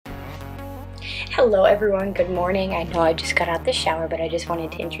Hello everyone, good morning. I know I just got out the shower, but I just wanted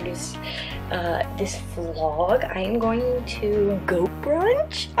to introduce this vlog. I am going to go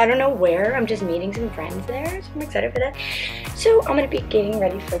brunch. I don't know where, I'm just meeting some friends there, so I'm excited for that. So I'm gonna be getting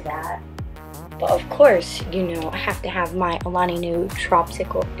ready for that. But of course, you know, I have to have my Alani Nu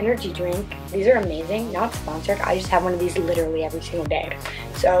Tropsical energy drink. These are amazing, not sponsored. I just have one of these literally every single day.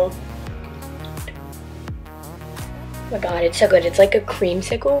 So, oh my god, it's so good. It's like a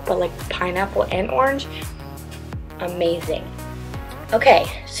creamsicle, but like pineapple and orange. Amazing. Okay,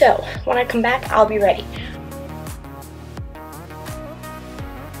 so when I come back, I'll be ready.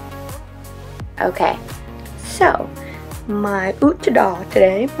 Okay, so my outfit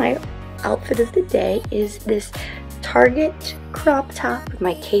today, my outfit of the day is this Target crop top with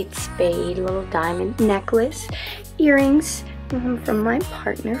my Kate Spade little diamond necklace, earrings, from my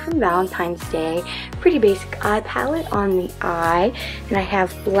partner from Valentine's Day, pretty basic eye palette on the eye, and I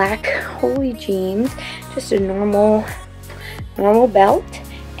have black Holy jeans, just a normal belt,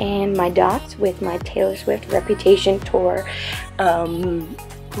 and my dots with my Taylor Swift Reputation Tour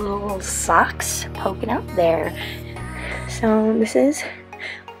little socks poking out there. So this is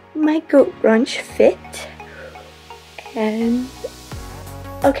my goat brunch fit, and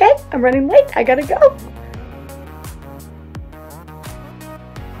okay, I'm running late, I gotta go.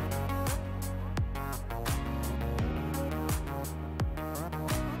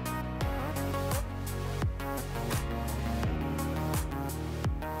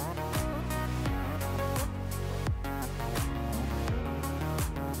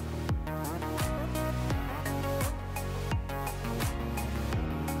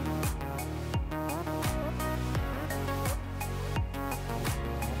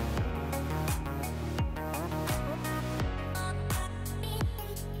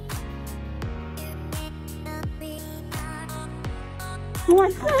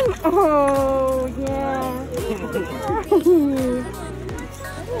 One time. Oh, yeah.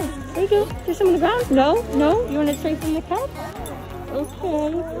 There you go. There's some on the ground. No? No? You want to drink from the cup?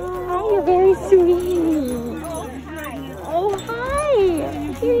 Okay. Hi, you're very sweet. Oh,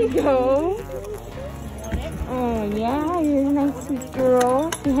 hi. Here you go. Oh, yeah. You're a nice sweet girl.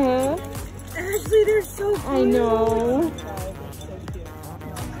 Yeah. Actually, they're so cute. I know.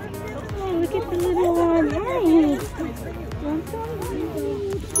 Oh, look at the little one. Hi.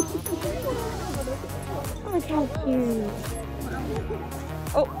 Look how cute.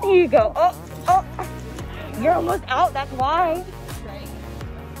 Oh, here you go. Oh. You're almost out, that's why.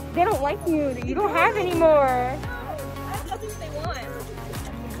 They don't like you. You don't have any more. I have nothing they want.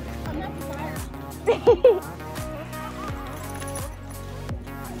 I'm not the buyer.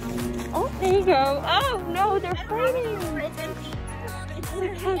 Oh, there you go. Oh, no, they're fighting. It's empty.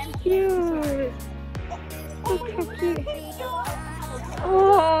 Look how cute. Look how cute.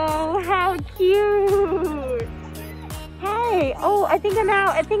 Oh, how cute. Hey, oh, I think I'm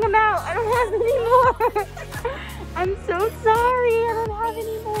out. I don't have any more. I'm so sorry. I don't have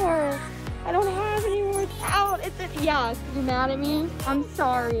any more. It's out. Yeah, you're mad at me? I'm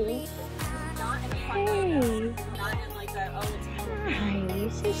sorry. Hey. Hi,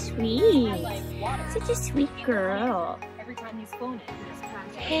 you're so sweet. Such a sweet girl. Every time he's flown it, he just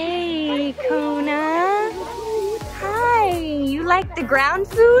crashed. Hey, Kona. Hi. You like the ground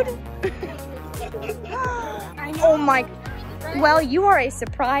food? Oh my. Well, you are a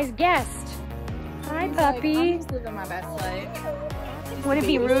surprise guest. Hi, puppy. I'm just living my best life. Would it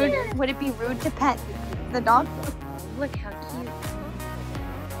be rude? Would it be rude to pet the dog? Look how cute.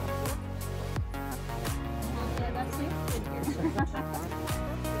 Yeah, that's you.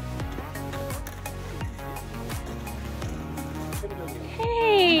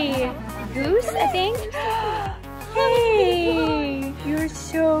 Hey, Goose, I think. Hey, you're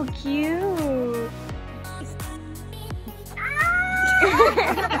so cute.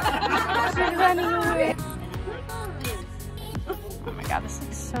 She's running away. Oh my god, this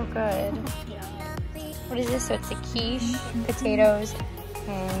looks so good. What is this? So it's a quiche, potatoes,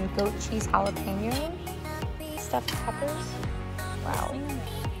 and goat cheese jalapeno stuffed peppers. Wow.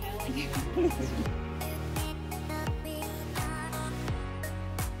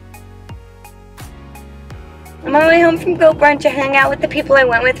 I'm on my way home from Goat Brunch. I hung out with the people I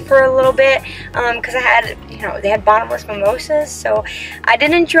went with for a little bit because I had, they had bottomless mimosas, so I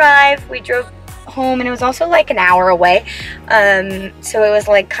didn't drive. We drove home, and it was also like an hour away, so it was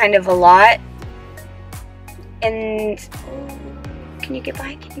like kind of a lot. And can you get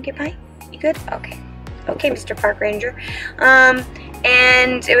by? You good? Okay. okay, Mr. Park Ranger.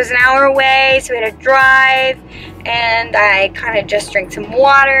 And it was an hour away, so we had to drive, and I kind of just drank some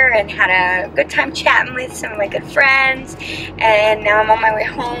water and had a good time chatting with some of my good friends, and now I'm on my way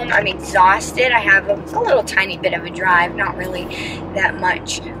home. I'm exhausted. I have a little tiny bit of a drive, not really that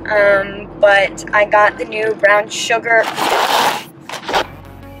much, but I got the new brown sugar.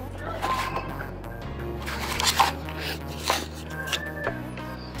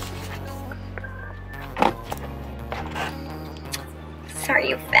 Sorry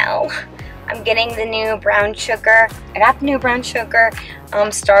you fell. I'm getting the new brown sugar. I got the new brown sugar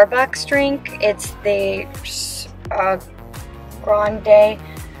Starbucks drink. It's the grande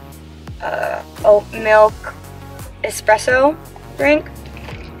oat milk espresso drink.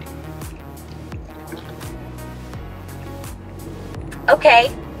 Okay,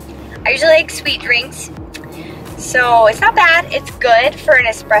 I usually like sweet drinks, so it's not bad. It's good for an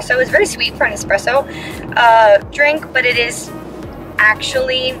espresso. It's very sweet for an espresso drink, but it is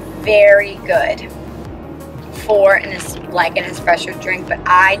actually very good for an espresso drink, but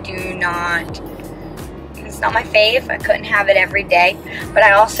I do not, it's not my fave. I couldn't have it every day, but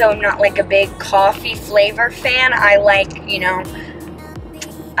I also am not like a big coffee flavor fan. I like, you know,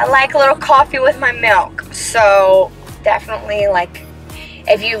 I like a little coffee with my milk, so definitely, like,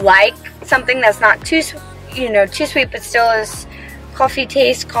 if you like something that's not too, you know, too sweet but still is coffee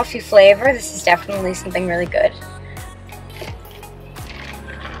taste, coffee flavor, this is definitely something really good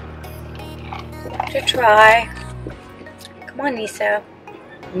to try. Come on, Nisa.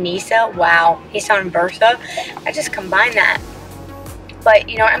 Nisa? Wow. He's on Bertha. I just combined that. But,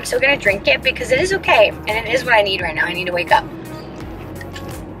 you know, I'm still going to drink it because it is okay. And it is what I need right now. I need to wake up.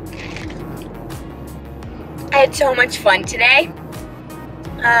 I had so much fun today.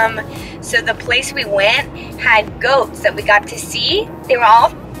 So the place we went had goats that we got to see. They were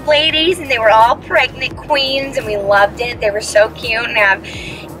all ladies and they were all pregnant queens, and we loved it. They were so cute and have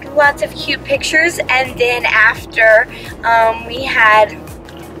lots of cute pictures. And then after we had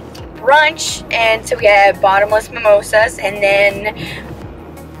brunch, and so we had bottomless mimosas, and then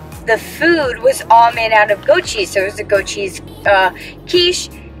the food was all made out of goat cheese. So it was a goat cheese quiche,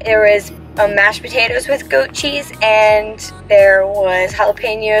 there was mashed potatoes with goat cheese, and there was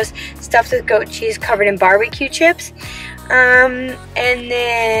jalapenos stuffed with goat cheese covered in barbecue chips, and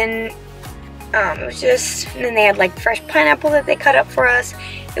then it was just, and then they had like fresh pineapple that they cut up for us.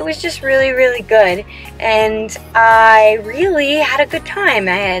 It was just really, really good, and I really had a good time.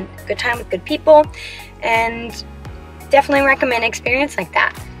 I had a good time with good people, and definitely recommend an experience like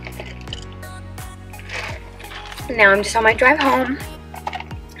that. Now I'm just on my drive home,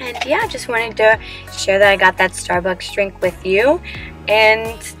 and yeah, just wanted to share that I got that Starbucks drink with you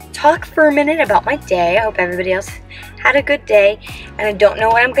and talk for a minute about my day. I hope everybody else had a good day, and I don't know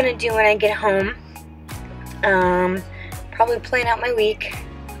what I'm gonna do when I get home. Probably plan out my week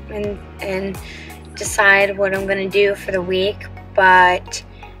and decide what I'm gonna do for the week, but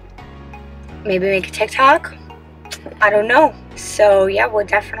maybe make a TikTok. I don't know. So yeah, we'll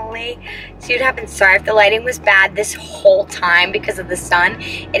definitely see what happens. Sorry if the lighting was bad this whole time because of the sun.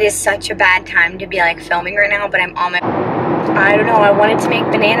 It is such a bad time to be like filming right now, but I'm on my, I don't know, I wanted to make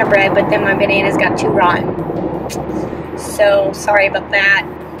banana bread, but then my bananas got too rotten. So sorry about that.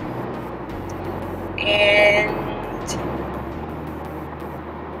 And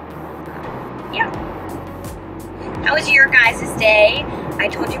yeah. How was your guys' day? I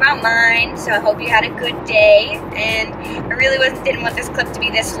told you about mine, so I hope you had a good day. And I really didn't want this clip to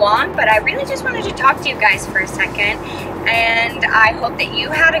be this long, but I really just wanted to talk to you guys for a second. And I hope that you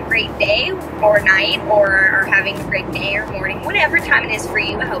had a great day or night, or are having a great day or morning, whatever time it is for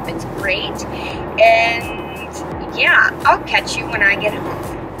you. I hope it's great. And yeah, I'll catch you when I get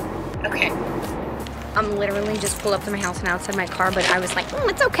home. Okay. I'm literally just pulled up to my house and outside my car, but I was like,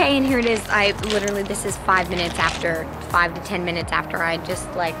 it's okay, and here it is. I literally, this is 5 to 10 minutes after I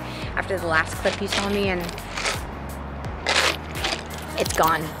just like, after the last clip you saw me, and it's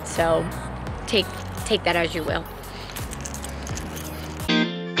gone. So take that as you will.